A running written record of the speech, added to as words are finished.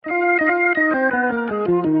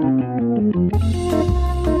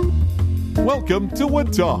Welcome to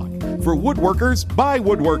Wood Talk for woodworkers by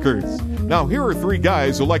woodworkers. Now, here are three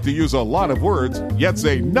guys who like to use a lot of words, yet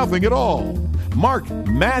say nothing at all. Mark,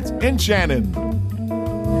 Matt, and Shannon.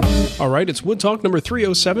 All right, it's Wood Talk number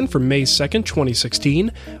 307 for May 2nd,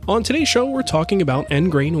 2016. On today's show, we're talking about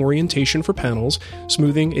end grain orientation for panels,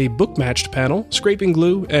 smoothing a book-matched panel, scraping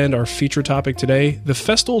glue, and our feature topic today, the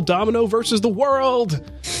Festool Domino versus the world.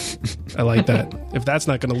 I like that. If that's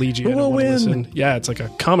not going to lead you, I don't want to listen. Yeah, it's like a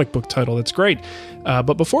comic book title. That's great.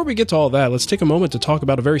 But before we get to all that, let's take a moment to talk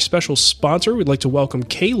about a very special sponsor. We'd like to welcome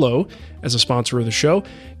Kalo as a sponsor of the show.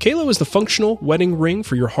 Kalo is the functional wedding ring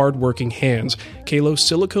for your hard-working hands. Kalo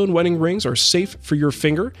silicone wedding rings are safe for your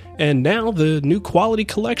finger, and now the new quality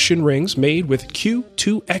collection rings made with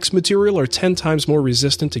Q2X material are 10 times more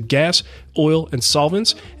resistant to gas, oil, and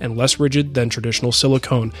solvents, and less rigid than traditional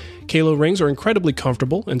silicone. Kalo rings are incredibly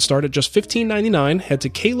comfortable and start at just $15.99. Head to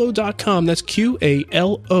Kalo.com, that's QALO.com,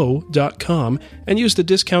 and use the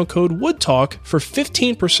discount code WOODTALK for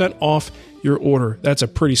 15% off your order. That's a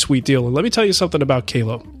pretty sweet deal. And let me tell you something about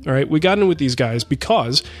Kalo. All right, we got in with these guys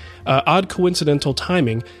because odd coincidental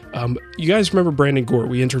timing. You guys remember Brandon Gore?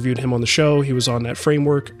 We interviewed him on the show. He was on that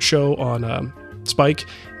Framework show on Spike.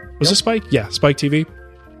 Was it Spike? Yeah, Spike TV.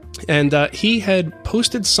 And he had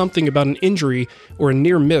posted something about an injury or a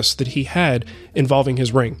near miss that he had involving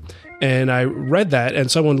his ring. And I read that, and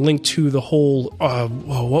someone linked to the whole,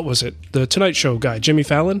 what was it? The Tonight Show guy, Jimmy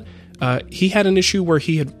Fallon. He had an issue where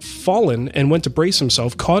he had fallen and went to brace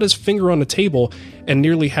himself, caught his finger on a table, and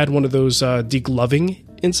nearly had one of those degloving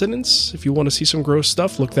incidents. If you want to see some gross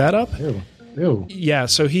stuff, look that up. Ew. Yeah,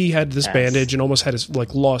 so he had this bandage and almost had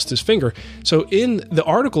lost his finger. So in the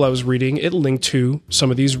article I was reading, it linked to some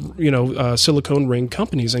of these, silicone ring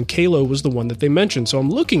companies, and Kalo was the one that they mentioned. So I'm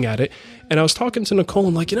looking at it, and I was talking to Nicole.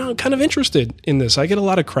 I'm like, I'm kind of interested in this. I get a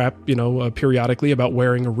lot of crap, periodically about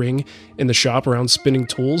wearing a ring in the shop around spinning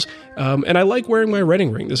tools, and I like wearing my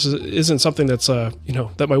wedding ring. This isn't something that's,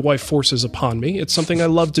 that my wife forces upon me. It's something I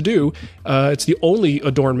love to do. It's the only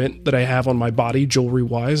adornment that I have on my body,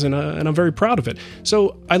 jewelry-wise, and I'm very proud of it.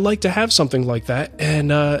 So I like to have something like that,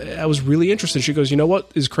 and I was really interested. She goes, you know what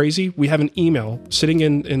is crazy? We have an email sitting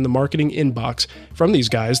in the marketing inbox from these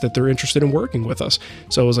guys that they're interested in working with us.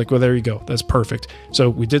 So I was like, well, there you go. That's perfect.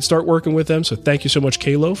 So we did start working with them. So thank you so much,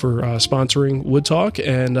 Kalo, for sponsoring Wood Talk,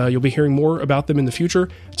 and you'll be hearing more about them in the future.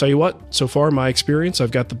 I'll tell you what, so far my experience,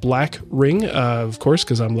 I've got the black ring, of course,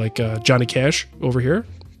 because I'm like Johnny Cash over here,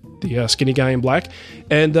 the skinny guy in black,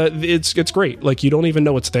 and it's great. Like, you don't even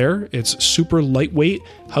know it's there. It's super lightweight,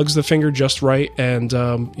 hugs the finger just right, and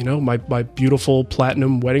my beautiful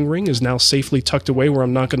platinum wedding ring is now safely tucked away where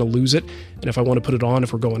I'm not going to lose it. And if I want to put it on,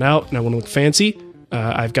 if we're going out and I want to look fancy,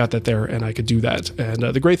 I've got that there, and I could do that. And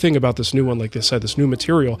the great thing about this new one, like I said, this new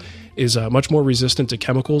material is much more resistant to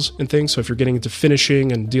chemicals and things. So if you're getting into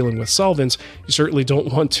finishing and dealing with solvents, you certainly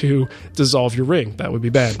don't want to dissolve your ring. That would be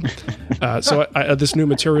bad. So this new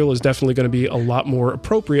material is definitely going to be a lot more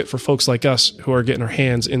appropriate for folks like us who are getting our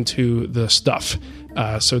hands into the stuff.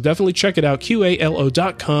 So definitely check it out,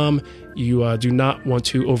 QALO.com. You do not want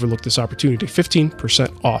to overlook this opportunity.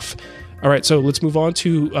 15% off. All right, so let's move on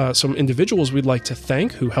to some individuals we'd like to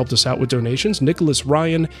thank who helped us out with donations. Nicholas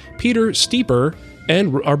Ryan, Peter Steeper,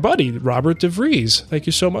 and our buddy, Robert DeVries. Thank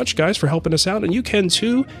you so much, guys, for helping us out. And you can,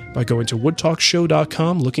 too, by going to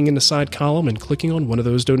woodtalkshow.com, looking in the side column, and clicking on one of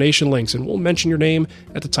those donation links. And we'll mention your name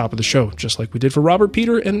at the top of the show, just like we did for Robert,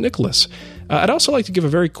 Peter, and Nicholas. I'd also like to give a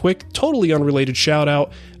very quick, totally unrelated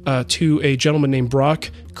shout-out to a gentleman named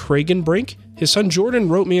Brock Kragenbrink. His son Jordan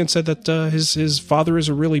wrote me and said that his father is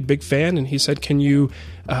a really big fan, and he said, can you,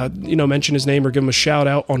 mention his name or give him a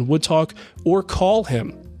shout-out on Wood Talk or call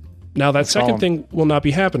him? Now, that second thing will not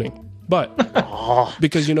be happening, but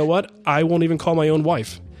because you know what? I won't even call my own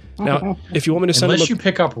wife. Now, if you want me to send unless you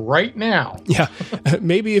pick up right now. Yeah,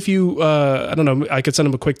 maybe if you, I don't know, I could send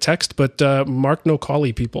him a quick text, but mark no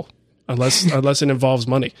callie, people, unless it involves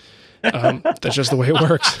money. That's just the way it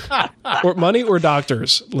works. Or money or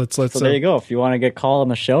doctors. Let's. So there you go. If you want to get called on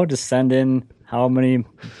the show, just send in how many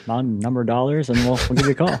number of dollars, and we'll give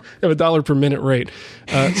you a call. Have $1 per minute rate.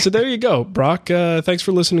 So there you go, Brock. Thanks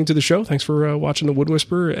for listening to the show. Thanks for watching the Wood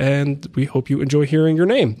Whisperer, and we hope you enjoy hearing your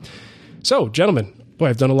name. So, gentlemen, boy,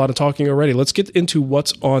 I've done a lot of talking already. Let's get into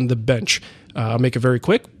what's on the bench. I'll make it very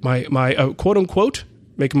quick. My quote unquote,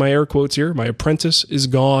 making my air quotes here, my apprentice is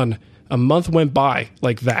gone. A month went by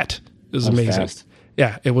like that. It was amazing. Fast.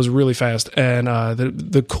 Yeah, it was really fast. And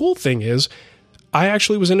the cool thing is, I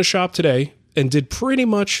actually was in a shop today and did pretty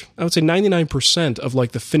much, I would say 99% of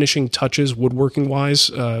like the finishing touches, woodworking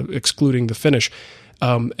wise, excluding the finish.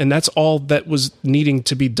 And that's all that was needing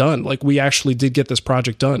to be done. Like, we actually did get this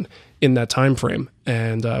project done in that time frame,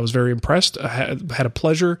 and I was very impressed. I had a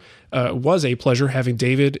pleasure, was a pleasure having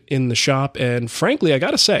David in the shop, and frankly, I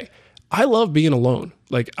gotta say, I love being alone.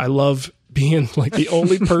 Like, I love being like the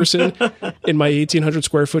only person in my 1,800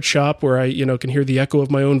 square foot shop where I, can hear the echo of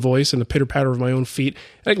my own voice and the pitter patter of my own feet.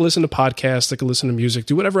 And I can listen to podcasts, I can listen to music,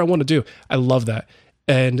 do whatever I want to do. I love that.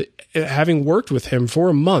 And having worked with him for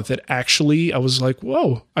a month, I was like,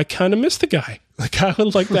 whoa, I kind of miss the guy. Like, I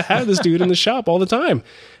would like to have this dude in the shop all the time.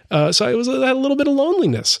 So I had a little bit of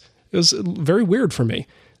loneliness. It was very weird for me.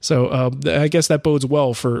 So I guess that bodes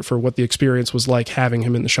well for what the experience was like having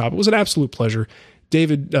him in the shop. It was an absolute pleasure.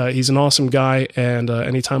 David, he's an awesome guy, and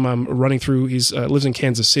anytime I'm running through, he lives in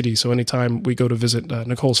Kansas City, so anytime we go to visit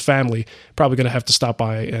Nicole's family, probably going to have to stop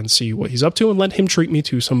by and see what he's up to and let him treat me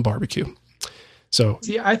to some barbecue. So,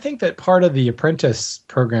 see, I think that part of the apprentice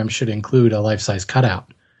program should include a life-size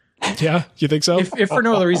cutout. Yeah, you think so? If for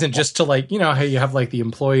no other reason, just to how you have like the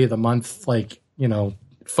employee of the month,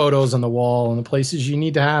 photos on the wall and the places you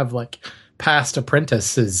need to have like past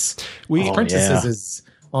apprentices. Is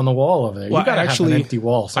on the wall over there. Well, you got to have an empty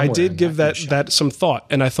wall somewhere. I did give that some thought,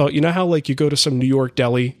 and I thought, how like you go to some New York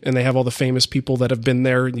deli and they have all the famous people that have been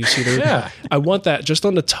there, and you see their. Yeah. I want that just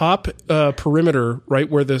on the top perimeter, right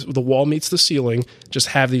where the wall meets the ceiling. Just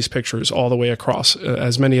have these pictures all the way across,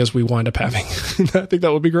 as many as we wind up having. I think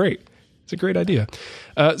that would be great. It's a great idea.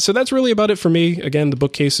 So that's really about it for me. Again, the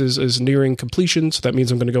bookcase is nearing completion, so that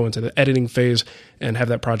means I'm going to go into the editing phase and have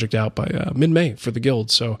that project out by mid-May for the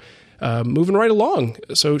Guild. So. Moving right along.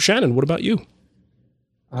 So, Shannon, what about you?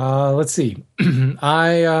 Let's see.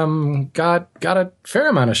 I got a fair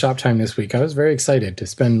amount of shop time this week. I was very excited to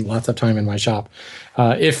spend lots of time in my shop,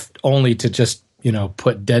 if only to just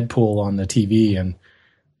put Deadpool on the TV and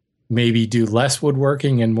maybe do less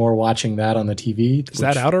woodworking and more watching that on the TV. Is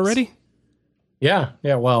that out already? Yeah.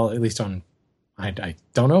 Well, at least on. I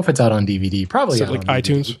don't know if it's out on DVD. Probably out like on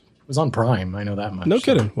iTunes. DVD. It was on Prime. I know that much. No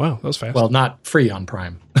kidding. Wow, that was fast. Well, not free on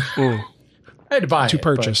Prime. I had to buy to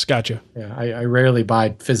purchase. Gotcha. Yeah, I rarely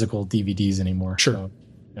buy physical DVDs anymore. Sure.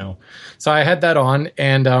 So I had that on,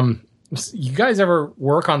 and you guys ever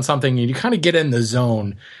work on something and you kind of get in the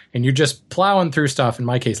zone and you're just plowing through stuff? In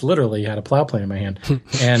my case, literally, I had a plow plane in my hand,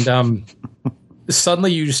 and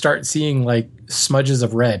suddenly you start seeing like smudges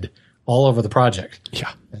of red all over the project.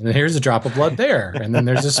 Yeah. And then here's a drop of blood there. And then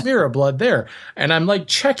there's a smear of blood there. And I'm like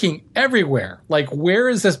checking everywhere. Like, where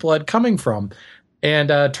is this blood coming from? And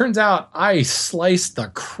turns out I sliced the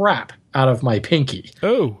crap out of my pinky.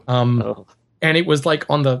 Oh. And it was like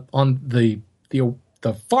on the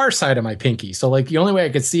far side of my pinky. So like the only way I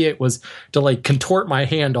could see it was to like contort my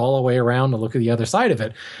hand all the way around and look at the other side of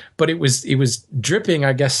it. But it was dripping,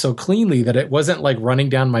 I guess, so cleanly that it wasn't like running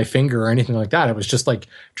down my finger or anything like that. It was just like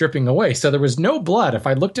dripping away. So there was no blood. If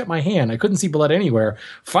I looked at my hand, I couldn't see blood anywhere.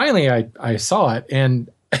 Finally, I saw it. And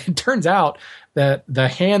it turns out that the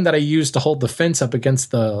hand that I used to hold the fence up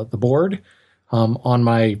against the board, on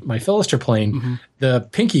my Philister plane, the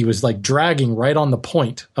pinky was like dragging right on the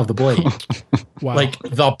point of the blade. Wow. Like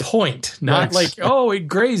the point, not like, it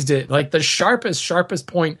grazed it, like the sharpest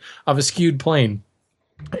point of a skewed plane.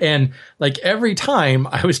 And like every time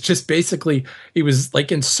I was just basically, it was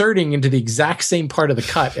like inserting into the exact same part of the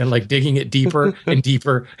cut and like digging it deeper and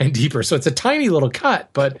deeper and deeper. So it's a tiny little cut,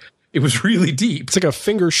 but it was really deep. It's like a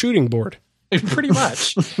finger shooting board. Pretty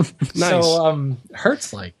much. Nice. So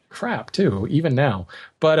hurts like crap too, even now.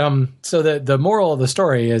 But so the moral of the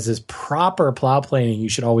story is proper plow planing, you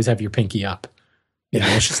should always have your pinky up.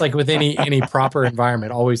 It's just like with any proper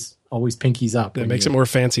environment, always pinkies up. It makes it more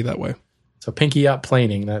fancy that way. So pinky up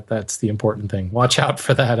planing, that's the important thing. Watch out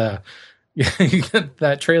for that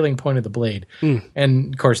that trailing point of the blade.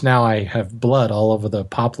 And of course now I have blood all over the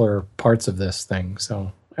poplar parts of this thing.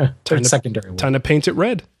 So secondary. Time to paint it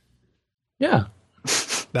red. Yeah.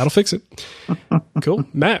 That'll fix it. Cool.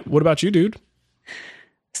 Matt, what about you, dude?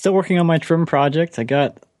 Still working on my trim project. I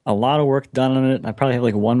got a lot of work done on it. I probably have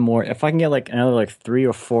like one more. If I can get like another like 3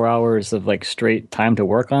 or 4 hours of like straight time to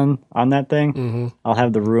work on that thing, I'll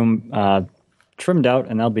have the room trimmed out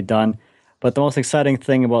and that'll be done. But the most exciting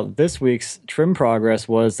thing about this week's trim progress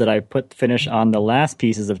was that I put finish on the last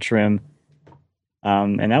pieces of trim.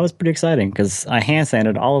 And that was pretty exciting because I hand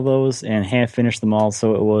sanded all of those and hand finished them all.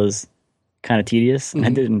 So it was kind of tedious. And I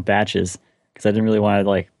did it in batches because I didn't really want to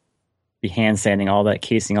like be hand sanding all that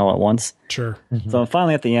casing all at once. Sure. So I'm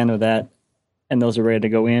finally at the end of that and those are ready to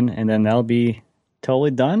go in and then that'll be totally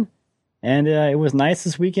done. And it was nice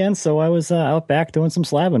this weekend. So I was out back doing some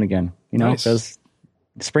slabbing again, because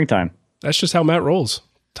it's springtime. That's just how Matt rolls.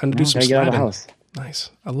 Time to do some get out of the slabbing. house. Nice.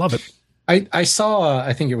 I love it. I saw,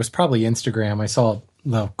 I think it was probably Instagram. I saw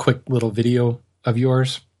a quick little video of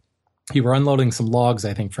yours. You were unloading some logs,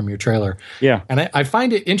 I think, from your trailer. Yeah. And I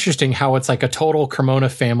find it interesting how it's like a total Cremona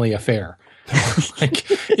family affair. Like,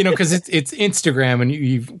 because it's Instagram,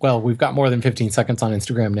 and we've got more than 15 seconds on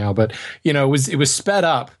Instagram now, but it was sped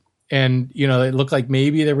up, and it looked like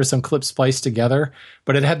maybe there were some clips spliced together,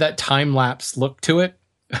 but it had that time lapse look to it.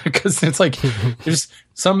 Because it's like there's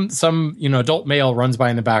some adult male runs by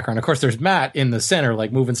in the background. Of course, there's Matt in the center,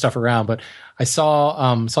 like moving stuff around. But I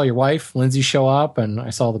saw your wife Lindsay show up, and I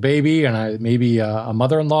saw the baby, and maybe a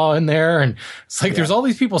mother-in-law in there, and it's like there's all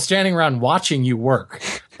these people standing around watching you work.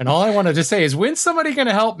 And all I wanted to say is, when's somebody going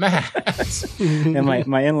to help Matt? And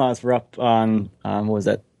my in-laws were up on what was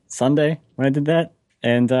that, Sunday when I did that,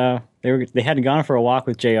 and they had gone for a walk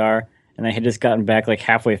with JR, and I had just gotten back like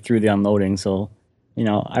halfway through the unloading, so.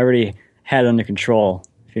 I already had it under control,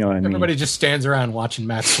 if you know what I mean. Everybody just stands around watching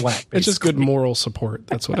Matt sweat. Basically. It's just good moral support.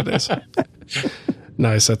 That's what it is.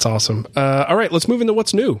 Nice. That's awesome. All right, let's move into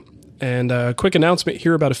what's new. And a quick announcement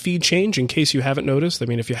here about a feed change in case you haven't noticed. I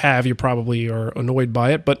mean, if you have, you probably are annoyed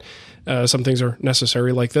by it, but some things are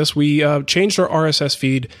necessary like this. We changed our RSS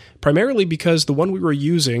feed primarily because the one we were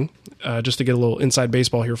using, just to get a little inside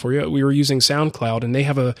baseball here for you, we were using SoundCloud, and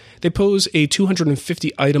they pose a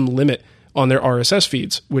 250 item limit on their RSS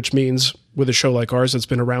feeds, which means with a show like ours that's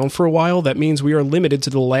been around for a while, that means we are limited to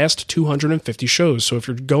the last 250 shows. So if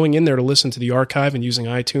you're going in there to listen to the archive and using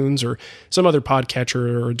iTunes or some other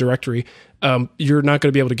podcatcher or directory, you're not going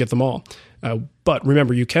to be able to get them all. But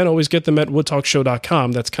remember, you can always get them at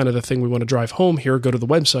woodtalkshow.com. That's kind of the thing we want to drive home here. Go to the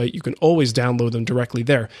website. You can always download them directly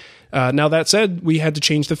there. Now, that said, we had to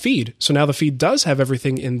change the feed. So now the feed does have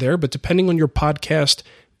everything in there, but depending on your podcast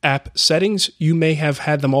app settings, you may have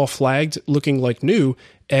had them all flagged looking like new,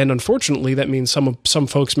 and unfortunately that means some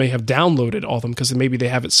folks may have downloaded all of them because maybe they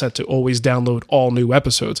have it set to always download all new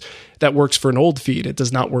episodes. That works for an old feed. It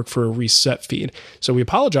does not work for a reset feed. So we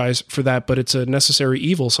apologize for that, but it's a necessary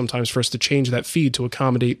evil sometimes for us to change that feed to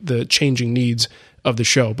accommodate the changing needs of the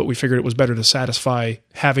show. But we figured it was better to satisfy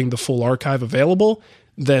having the full archive available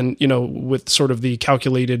than, with sort of the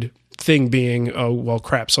calculated thing being, oh, well,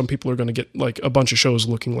 crap, some people are going to get like a bunch of shows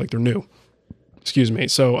looking like they're new. Excuse me.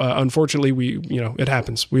 So unfortunately, it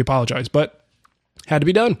happens. We apologize, but had to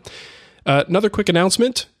be done. Another quick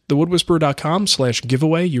announcement,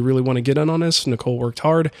 thewoodwhisperer.com/giveaway. You really want to get in on this. Nicole worked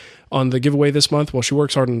hard on the giveaway this month. Well, she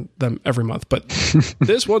works hard on them every month, but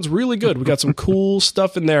this one's really good. We got some cool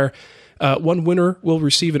stuff in there. One winner will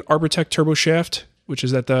receive an Arbortech Turbo Shaft, which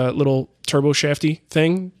is that little turbo shafty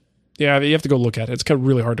thing. Yeah, you have to go look at it. It's kind of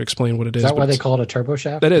really hard to explain what it is. Is that why they call it a turbo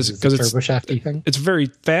shaft? That is, because it's a turbo shafty thing. It's very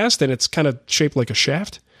fast, and it's kind of shaped like a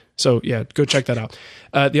shaft. So yeah, go check that out.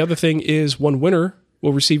 The other thing is one winner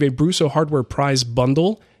will receive a Brusso hardware prize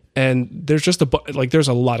bundle, and there's just there's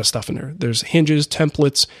a lot of stuff in there. There's hinges,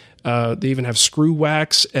 templates. They even have screw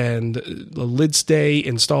wax and the lid stay,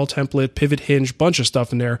 install template, pivot hinge, bunch of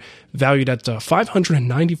stuff in there, valued at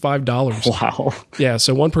 $595. Wow. Yeah,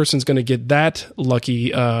 so one person's going to get that lucky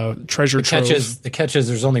treasure trove. The catch is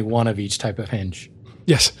there's only one of each type of hinge.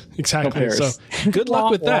 Yes, exactly. So good luck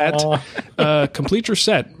with that. Complete your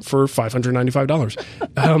set for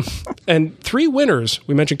 $595. And 3 winners,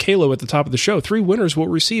 we mentioned Kalo at the top of the show, 3 winners will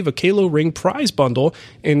receive a Kalo ring prize bundle,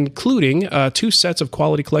 including 2 sets of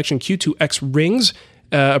quality collection Q2X rings,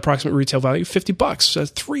 approximate retail value, $50. So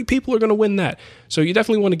 3 people are going to win that. So you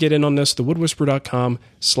definitely want to get in on this,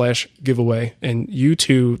 thewoodwhisperer.com/giveaway. And you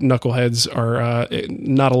two knuckleheads are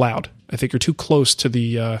not allowed. I think you're too close to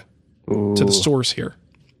the source here.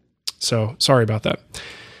 So sorry about that.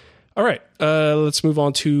 All right, let's move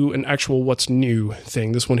on to an actual what's new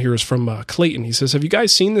thing. This one here is from Clayton. He says, have you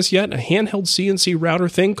guys seen this yet? A handheld CNC router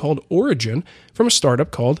thing called Origin from a startup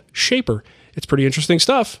called Shaper. It's pretty interesting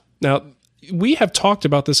stuff. Now, we have talked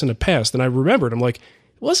about this in the past, and I remembered, I'm like,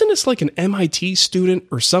 wasn't this like an MIT student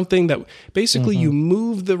or something that basically you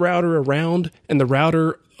move the router around, and the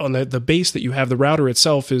router on the base that you have, the router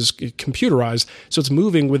itself is computerized, so it's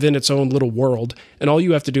moving within its own little world, and all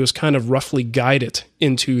you have to do is kind of roughly guide it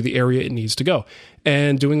into the area it needs to go.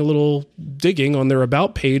 And doing a little digging on their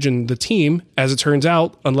About page and the team, as it turns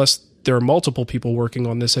out, unless there are multiple people working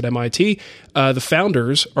on this at MIT, the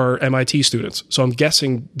founders are MIT students. So I'm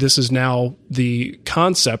guessing this is now the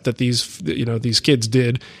concept that these kids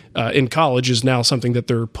did in college is now something that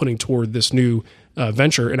they're putting toward this new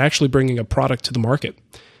venture and actually bringing a product to the market.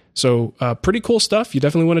 So pretty cool stuff. You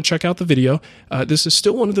definitely want to check out the video. This is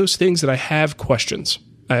still one of those things that I have questions.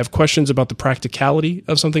 I have questions about the practicality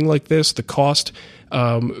of something like this, the cost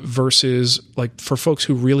versus like for folks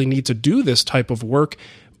who really need to do this type of work.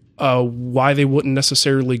 why they wouldn't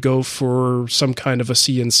necessarily go for some kind of a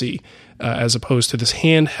CNC as opposed to this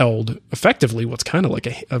handheld, effectively what's kind of like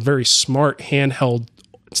a very smart handheld.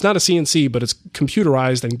 It's not a CNC, but it's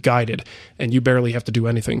computerized and guided, and you barely have to do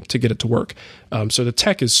anything to get it to work. So the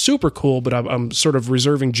tech is super cool, but I'm sort of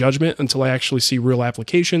reserving judgment until I actually see real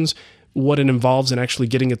applications, what it involves in actually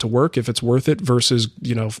getting it to work, if it's worth it versus,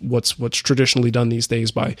 what's traditionally done these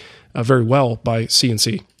days by very well by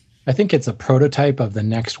CNC. I think it's a prototype of the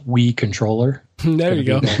next Wii controller. There you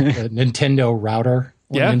go. The Nintendo router.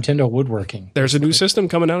 Yeah. Nintendo woodworking. There's a new system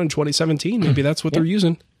coming out in 2017. Maybe that's what they're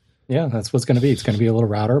using. Yeah, that's what's going to be. It's going to be a little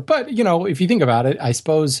router. But, if you think about it, I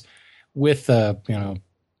suppose with the,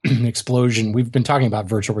 explosion, we've been talking about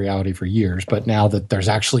virtual reality for years, but now that there's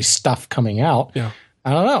actually stuff coming out,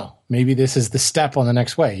 I don't know. Maybe this is the step on the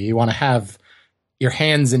next way. You want to have your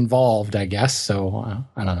hands involved, I guess. So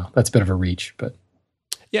I don't know. That's a bit of a reach, but.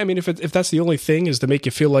 Yeah, I mean, if that's the only thing is to make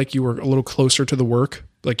you feel like you were a little closer to the work,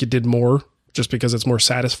 like you did more, just because it's more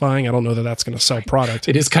satisfying, I don't know that that's going to sell product.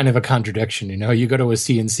 It is kind of a contradiction, You go to a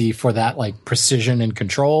CNC for that like precision and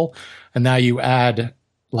control, and now you add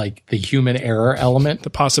like the human error element, the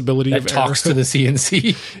possibility that of talks error. to the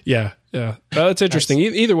CNC. Yeah. Well, it's interesting.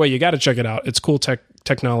 Either way, you got to check it out. It's cool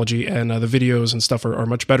technology, and the videos and stuff are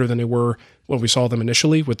much better than they were when we saw them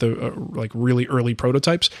initially with the like really early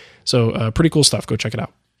prototypes. So pretty cool stuff. Go check it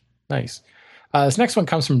out. Nice. This next one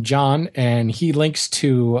comes from John, and he links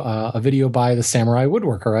to a video by the Samurai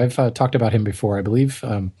Woodworker. I've talked about him before, I believe,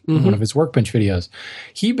 in one of his workbench videos.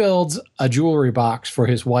 He builds a jewelry box for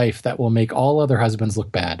his wife that will make all other husbands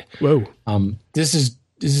look bad. Whoa! This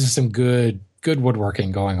is some good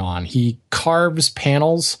woodworking going on. He carves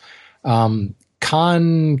panels,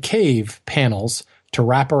 concave panels, to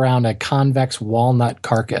wrap around a convex walnut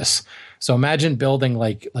carcass. So imagine building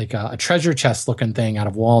like a treasure chest looking thing out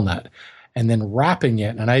of walnut, and then wrapping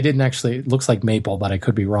it. And it looks like maple, but I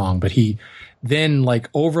could be wrong. But he then like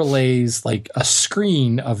overlays like a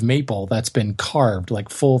screen of maple that's been carved, like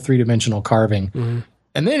full 3-dimensional carving. Mm-hmm.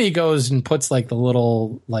 And then he goes and puts like the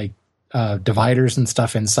little like dividers and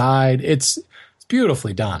stuff inside. It's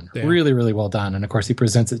beautifully done. Yeah. Really, really well done. And of course he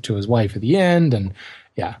presents it to his wife at the end, and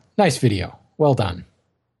yeah, nice video. Well done.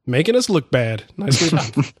 Making us look bad. Nicely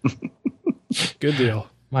done. Good deal.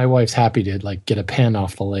 My wife's happy to like get a pen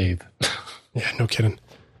off the lathe. Yeah, no kidding.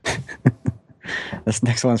 This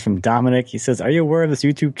next one's from Dominic. He says, "Are you aware of this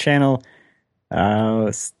YouTube channel,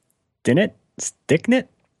 Sticknit?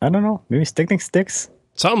 I don't know. Maybe Sticknit Sticks?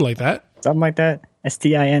 Something like that. STINNETT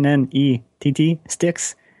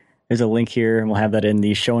Sticks. There's a link here, and we'll have that in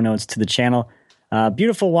the show notes to the channel.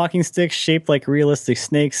 Beautiful walking sticks shaped like realistic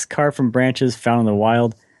snakes, carved from branches found in the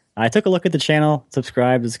wild. I took a look at the channel,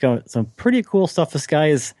 subscribed. It's got some pretty cool stuff. This guy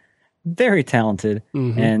is very talented.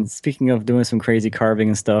 Mm-hmm. And speaking of doing some crazy carving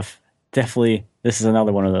and stuff, definitely this is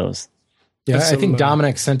another one of those. Yeah, I think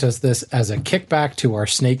Dominic sent us this as a kickback to our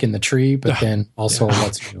snake in the tree, but then also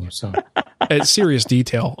let's do so. It's serious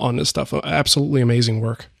detail on this stuff. Absolutely amazing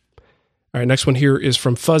work. All right, next one here is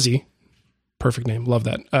from Fuzzy. Perfect name. Love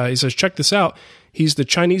that. He says, check this out. He's the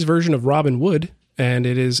Chinese version of Robin Wood, and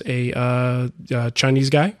it is a Chinese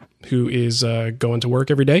guy who is going to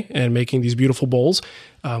work every day and making these beautiful bowls.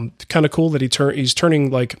 Kind of cool that he's turning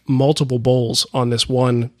like multiple bowls on this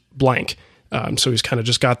one blank. So he's kind of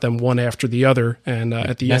just got them one after the other, and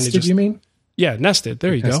at the nested, end, you mean? Yeah, nested.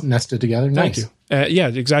 There you go. Nested together. Thank nice. you. Yeah,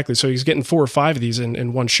 exactly. So he's getting 4 or 5 of these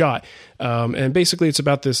in one shot. And basically it's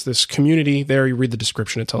about this community there. You read the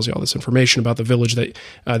description. It tells you all this information about the village that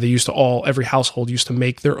they used to every household used to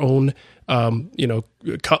make their own,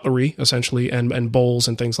 cutlery essentially and bowls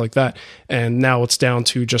and things like that. And now it's down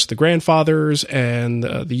to just the grandfathers, and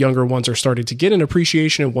the younger ones are starting to get an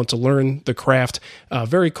appreciation and want to learn the craft.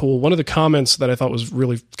 Very cool. One of the comments that I thought was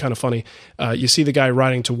really kind of funny, you see the guy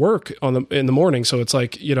riding to work in the morning. So it's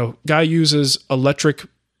like, guy uses electric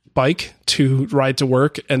bike to ride to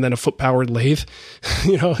work and then a foot powered lathe.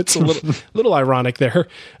 It's a little ironic there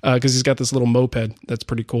because he's got this little moped that's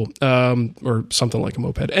pretty cool, or something like a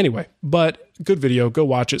moped anyway. But good video, go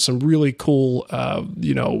watch it. Some really cool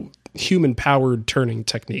human powered turning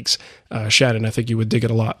techniques. Shannon, I think you would dig it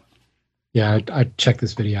a lot. Yeah, I checked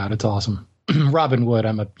this video out. It's awesome. Robin Wood,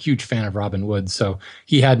 I'm a huge fan of Robin Wood, so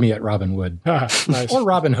he had me at Robin Wood. Nice. Or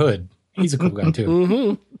Robin Hood. He's a cool guy too.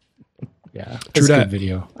 Mm-hmm. Yeah, it's a good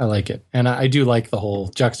video. I like it. And I do like the whole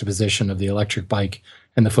juxtaposition of the electric bike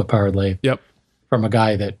and the foot-powered lathe. Yep. From a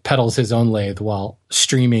guy that pedals his own lathe while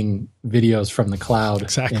streaming videos from the cloud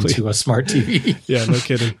into a smart TV. Yeah, no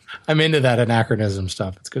kidding. I'm into that anachronism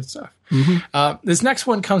stuff. It's good stuff. This next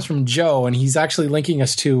one comes from Joe, and he's actually linking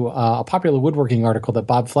us to a popular woodworking article that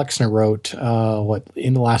Bob Flexner wrote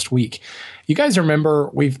in the last week. You guys remember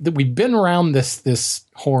we've been around this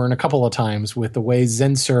horn a couple of times with the way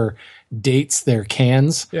Zinsser dates their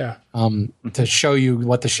cans, to show you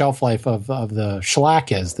what the shelf life of the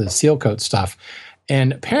shellac is, the seal coat stuff.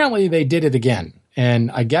 And apparently they did it again.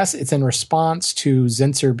 And I guess it's in response to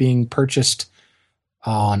Zinsser being purchased.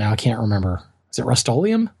 Oh, now I can't remember. Is it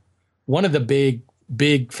Rust-Oleum? One of the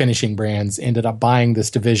big finishing brands ended up buying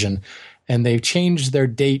this division, and they've changed their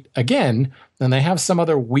date again. And they have some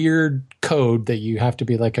other weird code that you have to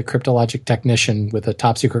be like a cryptologic technician with a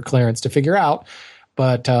top secret clearance to figure out.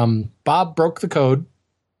 But Bob broke the code.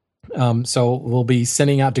 So we'll be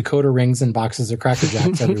sending out decoder rings and boxes of Cracker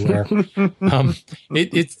Jacks everywhere.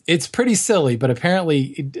 It's pretty silly, but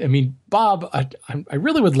apparently, Bob, I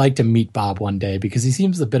really would like to meet Bob one day because he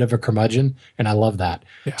seems a bit of a curmudgeon, and I love that.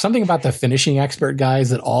 Yeah. Something about the finishing expert guys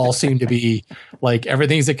that all seem to be like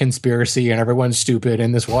everything's a conspiracy and everyone's stupid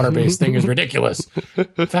and this water-based thing is ridiculous.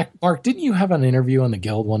 In fact, Mark, didn't you have an interview on the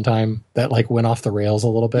Guild one time that like went off the rails a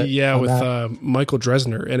little bit? Yeah, with Michael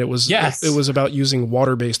Dresner, and it was about using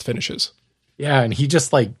water-based finishes. Yeah, and he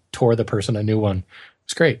just like tore the person a new one.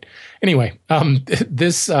 It's great. Anyway,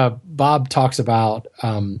 this Bob talks about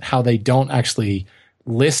how they don't actually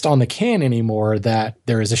list on the can anymore that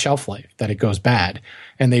there is a shelf life, that it goes bad.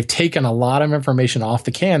 And they've taken a lot of information off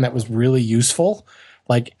the can that was really useful,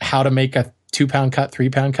 like how to make a 2-pound cut,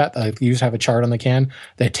 3-pound cut. Like you used to have a chart on the can.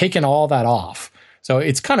 They've taken all that off. So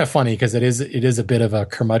it's kind of funny because it is a bit of a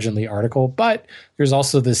curmudgeonly article, but there's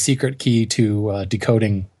also the secret key to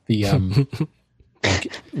decoding the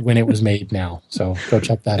like when it was made now. So go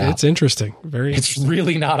check that out. It's interesting. It's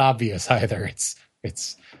really not obvious either.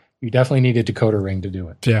 It's you definitely need a decoder ring to do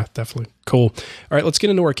it. Yeah, definitely. Cool. All right, let's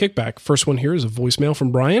get into our kickback. First one here is a voicemail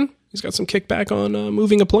from Brian. He's got some kickback on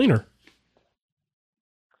moving a planer.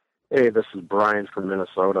 Hey, this is Brian from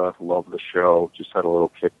Minnesota. Love the show. Just had a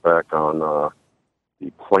little kickback on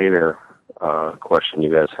the planer question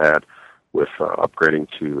you guys had with upgrading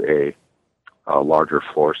to a larger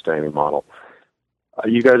floor standing model.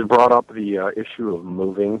 You guys brought up the issue of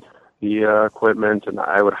moving the equipment, and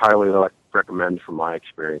I would highly recommend, from my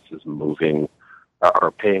experiences, moving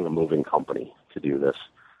or paying a moving company to do this.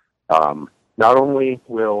 Not only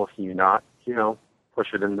will you not, push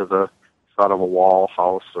it into the side of a wall,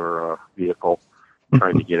 house, or a vehicle,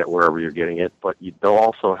 trying to get it wherever you're getting it, but they'll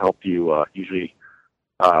also help you. Usually,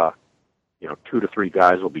 2 to 3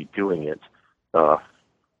 guys will be doing it,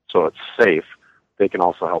 so it's safe. They can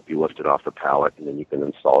also help you lift it off the pallet, and then you can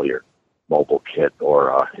install your mobile kit,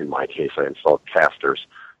 or in my case, I installed casters.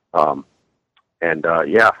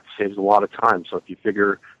 It saves a lot of time. So if you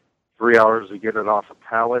figure 3 hours to get it off a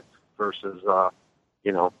pallet versus,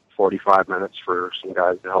 45 minutes for some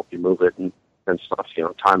guys to help you move it and stuff,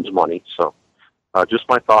 time's money. So just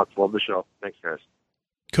my thoughts. Love the show. Thanks, guys.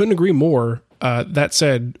 Couldn't agree more. That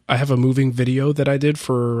said, I have a moving video that I did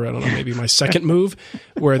for, I don't know, maybe my second move,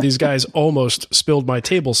 where these guys almost spilled my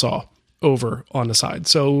table saw over on the side.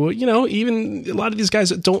 So, even a lot of these guys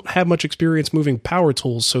that don't have much experience moving power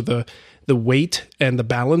tools, so the weight and the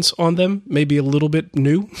balance on them may be a little bit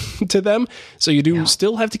new to them. So you do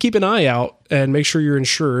still have to keep an eye out and make sure you're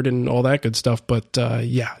insured and all that good stuff. But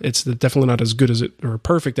it's definitely not as good as it, or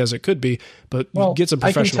perfect as it could be, but get some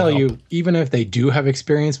professional help. I can tell you, even if they do have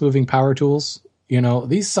experience moving power tools,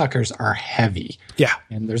 these suckers are heavy. Yeah.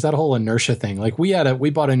 And there's that whole inertia thing. Like we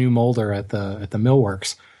bought a new molder at the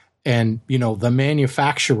Millworks. And, the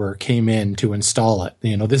manufacturer came in to install it.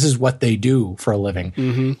 This is what they do for a living.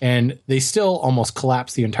 Mm-hmm. And they still almost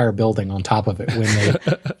collapsed the entire building on top of it when they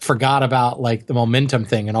forgot about like the momentum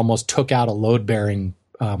thing and almost took out a load bearing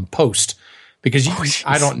post. Because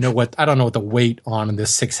I don't know what the weight on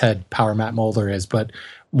this 6-head power mat molder is, but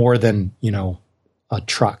more than, a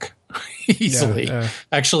truck easily.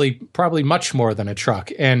 Actually, probably much more than a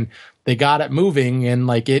truck. And they got it moving, and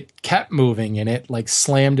like it kept moving, and it like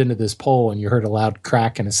slammed into this pole, and you heard a loud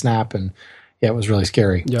crack and a snap, and it was really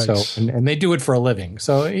scary. Yikes. So, and they do it for a living.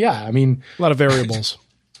 So a lot of variables.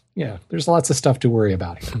 Yeah, there's lots of stuff to worry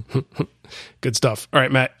about here. Good stuff. All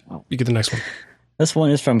right, Matt, you get the next one. This one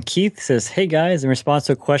is from Keith. It says, "Hey guys, in response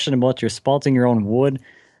to a question about your spalting your own wood,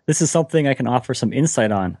 this is something I can offer some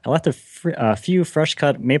insight on. I left a few fresh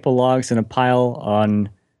cut maple logs in a pile on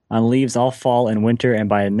leaves all fall and winter, and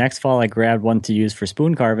by next fall I grabbed one to use for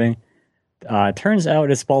spoon carving. Turns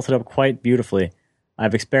out it's spalted up quite beautifully.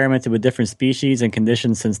 I've experimented with different species and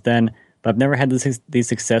conditions since then, but I've never had the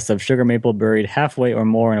success of sugar maple buried halfway or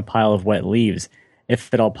more in a pile of wet leaves.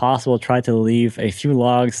 If at all possible, try to leave a few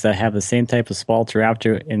logs that have the same type of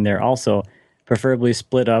Spalteraptor in there also, preferably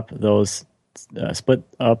split up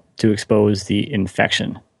to expose the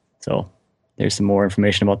infection. So there's some more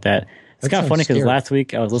information about that. It's kind of funny because last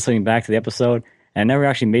week I was listening back to the episode and I never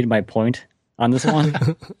actually made my point on this one.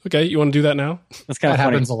 Okay, you want to do that now? That's kind of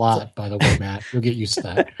funny. Happens a lot, by the way, Matt. You'll get used to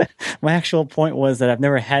that. My actual point was that I've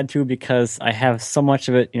never had to because I have so much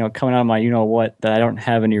of it, coming out of my you-know-what that I don't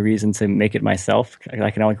have any reason to make it myself.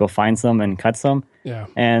 I can always go find some and cut some. Yeah.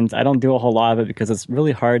 And I don't do a whole lot of it because it's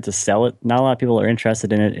really hard to sell it. Not a lot of people are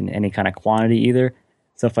interested in it in any kind of quantity either.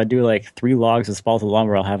 So if I do like 3 logs of spalted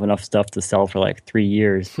lumber, I'll have enough stuff to sell for like 3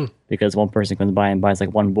 years because one person comes by and buys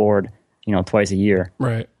like one board, twice a year.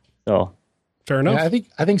 Right. So fair enough. Yeah,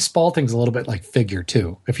 I think spalting's a little bit like figure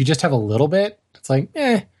too. If you just have a little bit, it's like,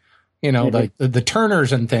 like the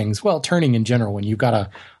turners and things. Well, turning in general, when you've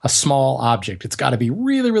got a small object, it's got to be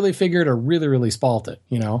really, really figured or really, really spalted,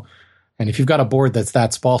 And if you've got a board that's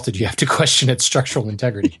that spalted, you have to question its structural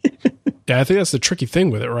integrity. Yeah, I think that's the tricky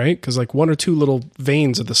thing with it, right? Because like 1 or 2 little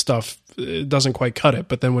veins of the stuff, it doesn't quite cut it.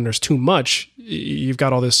 But then when there's too much, you've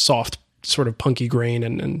got all this soft, sort of punky grain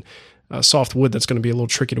and soft wood that's going to be a little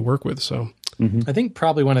tricky to work with. So I think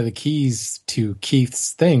probably one of the keys to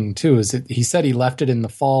Keith's thing too is that he said he left it in the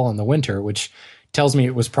fall and the winter, which tells me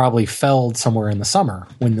it was probably felled somewhere in the summer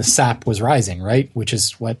when the sap was rising, right? Which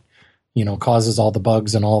is what causes all the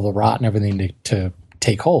bugs and all the rot and everything to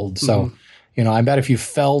take hold. So. I bet if you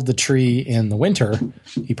felled the tree in the winter,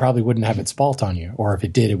 you probably wouldn't have it spalt on you. Or if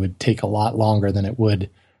it did, it would take a lot longer than it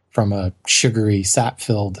would from a sugary,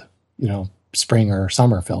 sap-filled, spring or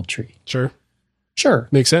summer-filled tree. Sure.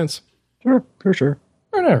 Makes sense. Sure, for sure.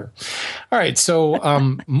 Whatever. All right,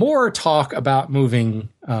 so more talk about moving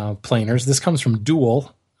planers. This comes from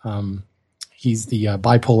Duel. He's the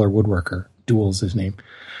bipolar woodworker. Duel's his name.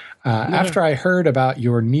 After I heard about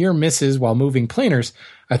your near misses while moving planers,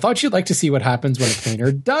 I thought you'd like to see what happens when a planer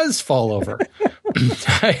does fall over.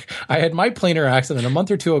 I had my planer accident a month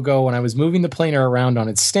or 2 ago when I was moving the planer around on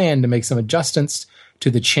its stand to make some adjustments to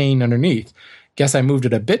the chain underneath. Guess I moved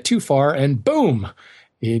it a bit too far and boom,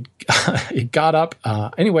 it got up.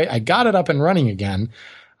 Anyway, I got it up and running again.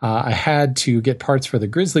 I had to get parts for the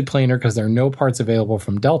Grizzly planer because there are no parts available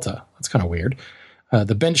from Delta. That's kind of weird.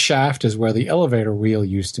 The bent shaft is where the elevator wheel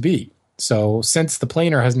used to be. So since the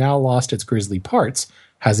planer has now lost its Grizzly parts,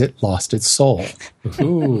 has it lost its soul?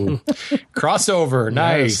 Ooh, crossover.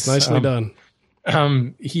 Nice. Yes, nicely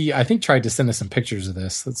done. He, I think, tried to send us some pictures of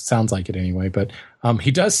this. It sounds like it anyway. But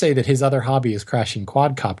he does say that his other hobby is crashing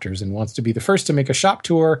quadcopters and wants to be the first to make a shop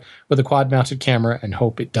tour with a quad-mounted camera and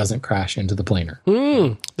hope it doesn't crash into the planer.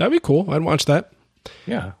 That'd be cool. I'd watch that.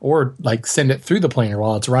 Yeah, or like send it through the planer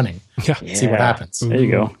while it's running. Yeah. See what happens. There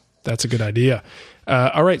you go. That's a good idea.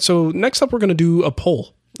 All right, so next up we're going to do a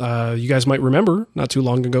poll. You guys might remember not too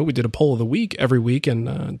long ago we did a poll of the week every week,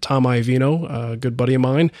 and Tom Iovino, a good buddy of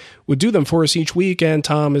mine, would do them for us each week, and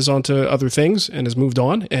Tom is on to other things and has moved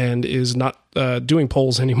on and is not doing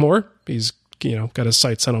polls anymore. He's got his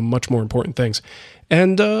sights set on much more important things.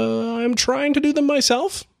 And I'm trying to do them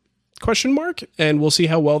myself. ? And we'll see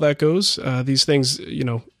how well that goes. These things,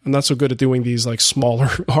 I'm not so good at doing these like smaller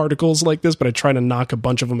articles like this, but I try to knock a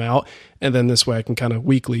bunch of them out. And then this way I can kind of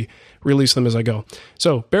weekly release them as I go.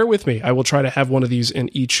 So bear with me. I will try to have one of these in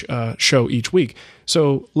each show each week.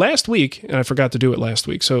 So last week, and I forgot to do it last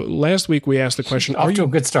week. So last week we asked the question. Off to a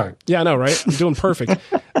good start. Yeah, I know, right? I'm doing perfect.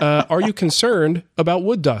 Are you concerned about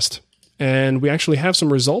wood dust? And we actually have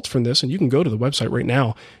some results from this, and you can go to the website right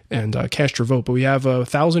now and cast your vote. But we have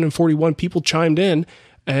 1,041 people chimed in,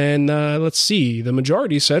 and let's see. The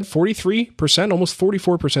majority said 43%, almost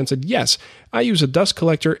 44% said, yes, I use a dust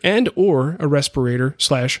collector and or a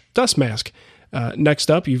respirator/dust mask.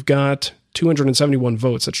 Next up, you've got 271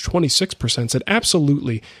 votes. That's 26% said,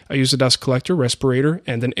 absolutely, I use a dust collector, respirator,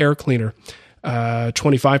 and an air cleaner.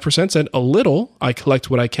 25% said, a little, I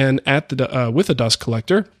collect what I can at the with a dust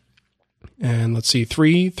collector. And let's see,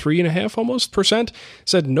 3.5% almost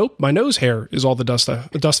said, nope, my nose hair is all the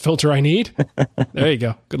dust filter I need. There you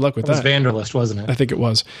go. Good luck with that. It was Vanderlist, wasn't it? I think it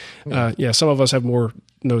was. Yeah, some of us have more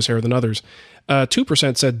nose hair than others.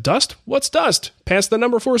 2% said, dust? What's dust? Pass the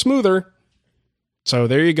number 4 smoother. So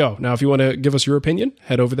there you go. Now, if you want to give us your opinion,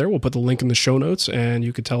 head over there. We'll put the link in the show notes, and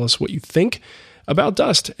you can tell us what you think about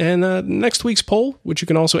dust. And next week's poll, which you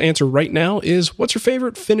can also answer right now, is what's your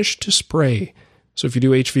favorite finish to spray? So if you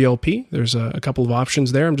do HVLP, there's a couple of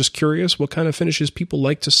options there. I'm just curious what kind of finishes people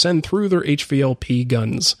like to send through their HVLP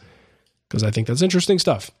guns, because I think that's interesting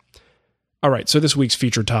stuff. All right, so this week's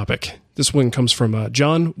featured topic. This one comes from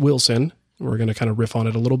John Wilson, We're going to kind of riff on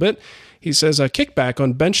it a little bit. He says, a kickback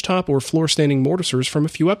on benchtop or floor standing mortisers from a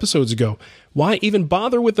few episodes ago. Why even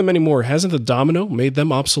bother with them anymore? Hasn't the Domino made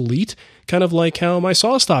them obsolete? Kind of like how my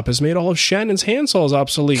SawStop has made all of Shannon's handsaws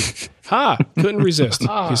obsolete. Ha! Couldn't resist,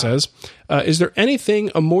 he says. Is there anything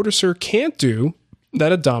a mortiser can't do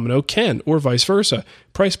that a Domino can, or vice versa?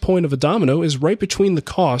 Price point of a Domino is right between the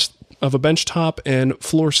cost of a benchtop and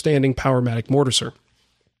floor standing Powermatic mortiser.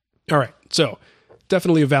 All right, so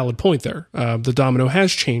definitely a valid point there. The Domino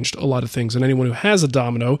has changed a lot of things, and anyone who has a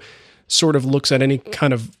Domino sort of looks at any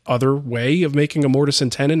kind of other way of making a mortise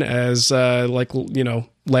and tenon as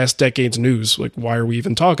last decade's news. Like, why are we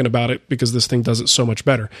even talking about it? Because this thing does it so much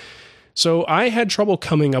better. So I had trouble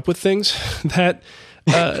coming up with things that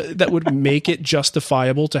would make it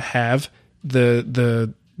justifiable to have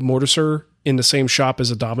the mortiser in the same shop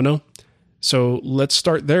as a Domino. So let's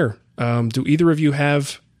start there. Do either of you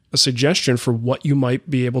have a suggestion for what you might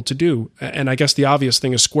be able to do? And I guess the obvious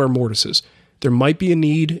thing is square mortises. There might be a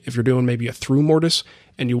need if you're doing maybe a through mortise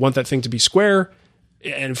and you want that thing to be square.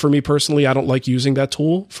 And for me personally, I don't like using that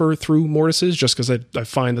tool for through mortises just because I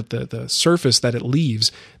find that the surface that it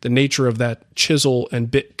leaves, the nature of that chisel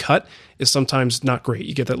and bit cut is sometimes not great.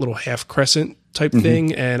 You get that little half crescent type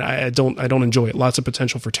thing, and I don't enjoy it. Lots of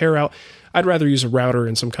potential for tear out. I'd rather use a router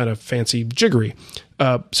and some kind of fancy jiggery.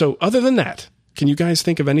 So other than that, can you guys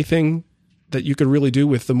think of anything that you could really do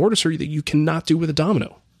with the mortiser that you cannot do with a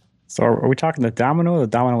Domino? So are we talking the Domino or the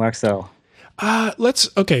Domino XL?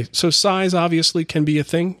 So size obviously can be a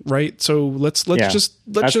thing, right? So let's just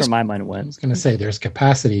where my mind went. I was going to say there's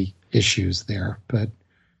capacity issues there, but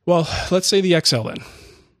let's say the XL then,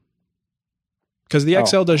 because the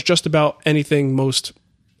XL does just about anything most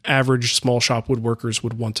average small shop woodworkers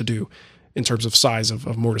would want to do in terms of size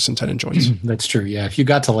of mortise and tenon joints. That's true. Yeah, if you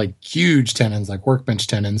got to like huge tenons, like workbench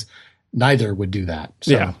tenons, neither would do that.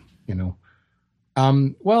 So, yeah,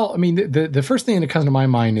 Well, I mean, the first thing that comes to my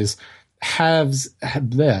mind is has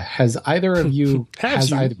either of you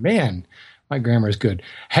man, my grammar is good.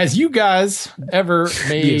 Has you guys ever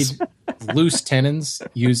made loose tenons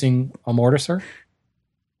using a mortiser?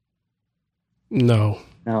 No.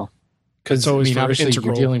 Because obviously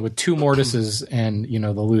you're dealing with two mortises and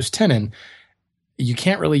the loose tenon. You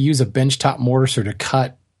can't really use a benchtop mortiser to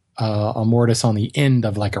cut a mortise on the end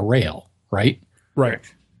of like a rail, right? Right.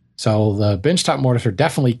 So the benchtop mortiser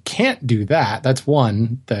definitely can't do that. That's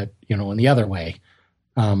one that, in the other way.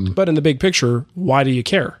 But in the big picture, why do you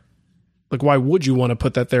care? Like, why would you want to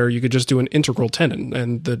put that there? You could just do an integral tenon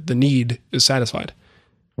and the need is satisfied.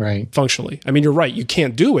 Right. Functionally. I mean, you're right. You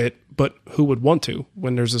can't do it, but who would want to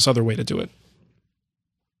when there's this other way to do it?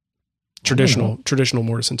 Traditional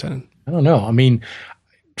mortise and tenon. I don't know. I mean,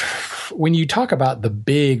 when you talk about the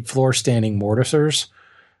big floor standing mortisers,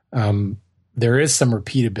 there is some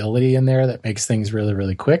repeatability in there that makes things really,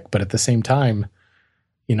 really quick. But at the same time,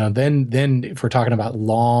 then if we're talking about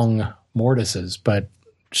long mortises, but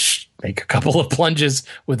make a couple of plunges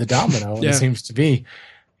with a Domino, It seems to be,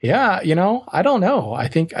 I don't know. I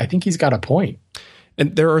think he's got a point.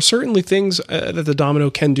 And there are certainly things that the Domino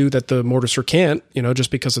can do that the mortiser can't,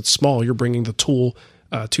 just because it's small, you're bringing the tool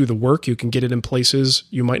to the work. You can get it in places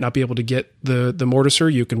you might not be able to get the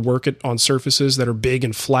mortiser. You can work it on surfaces that are big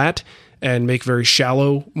and flat and make very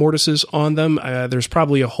shallow mortises on them. There's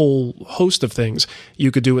probably a whole host of things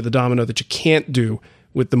you could do with the Domino that you can't do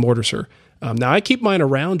with the mortiser. Now, I keep mine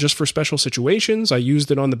around just for special situations. I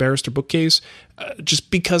used it on the Barrister bookcase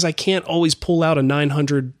just because I can't always pull out a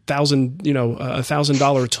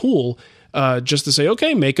 $1,000 tool just to say,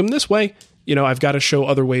 okay, make them this way. I've got to show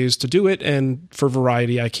other ways to do it, and for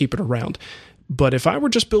variety, I keep it around. But if I were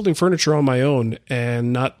just building furniture on my own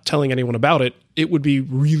and not telling anyone about it, it would be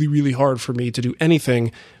really, really hard for me to do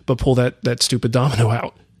anything but pull that stupid Domino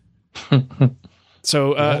out.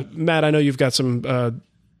 So, Matt, I know you've got some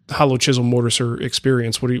hollow chisel mortiser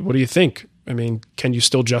experience. What do you think? I mean, can you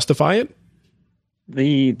still justify it?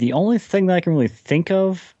 The only thing that I can really think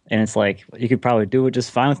of, and it's like you could probably do it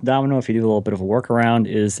just fine with the Domino if you do a little bit of a workaround,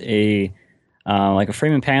 is a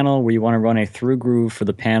frame and panel where you want to run a through groove for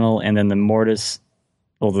the panel, and then the mortise,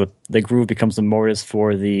 the groove becomes the mortise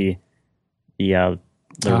for the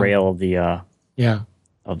rail of the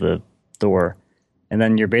door, and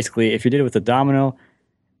then you're basically, if you did it with the Domino,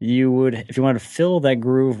 you would, if you wanted to fill that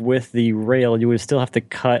groove with the rail, you would still have to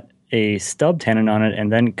cut a stub tenon on it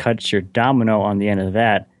and then cut your Domino on the end of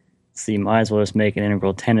that. So you might as well just make an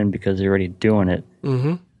integral tenon because you're already doing it.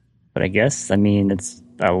 Mm-hmm. But I guess, it's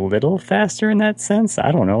a little faster in that sense.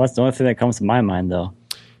 I don't know. That's the only thing that comes to my mind, though.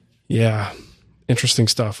 Yeah. Interesting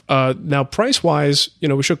stuff. Now, price-wise,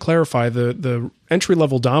 we should clarify the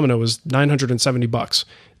entry-level Domino is $970.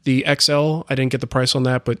 The XL, I didn't get the price on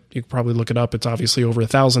that, but you can probably look it up. It's obviously over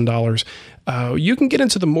 $1,000. You can get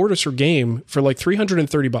into the Mortiser game for like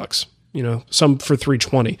 $330. Some for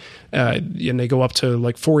 $320, and they go up to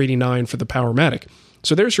like $489 for the Powermatic.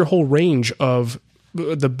 So there's your whole range of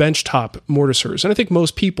the benchtop mortisers. And I think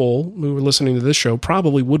most people who are listening to this show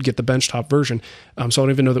probably would get the benchtop version. So I don't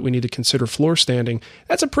even know that we need to consider floor standing.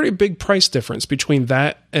 That's a pretty big price difference between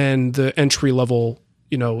that and the entry level,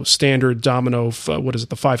 standard Domino,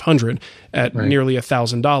 the 500 at nearly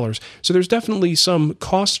 $1,000. So there's definitely some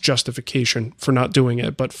cost justification for not doing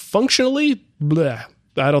it, but functionally, bleh.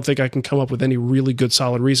 I don't think I can come up with any really good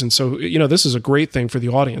solid reason. So, this is a great thing for the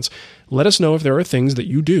audience. Let us know if there are things that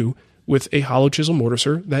you do with a hollow chisel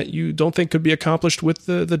mortiser that you don't think could be accomplished with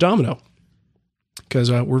the Domino,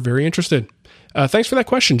 because we're very interested. Thanks for that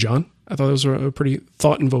question, John. I thought it was a pretty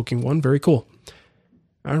thought-invoking one. Very cool.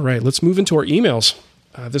 All right, let's move into our emails.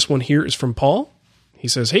 This one here is from Paul. He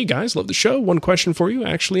says, "Hey guys, love the show. One question for you. I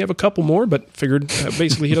actually have a couple more, but figured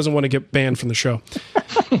basically he doesn't want to get banned from the show."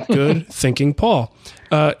 Good thinking, Paul.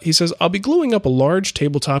 He says, "I'll be gluing up a large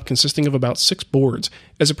tabletop consisting of about 6 boards.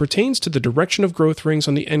 As it pertains to the direction of growth rings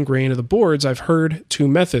on the end grain of the boards, I've heard 2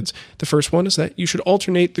 methods. The first one is that you should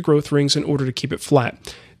alternate the growth rings in order to keep it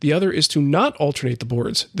flat. The other is to not alternate the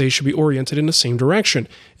boards. They should be oriented in the same direction.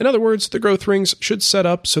 In other words, the growth rings should set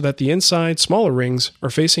up so that the inside, smaller rings, are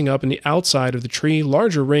facing up and the outside of the tree,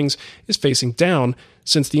 larger rings, is facing down,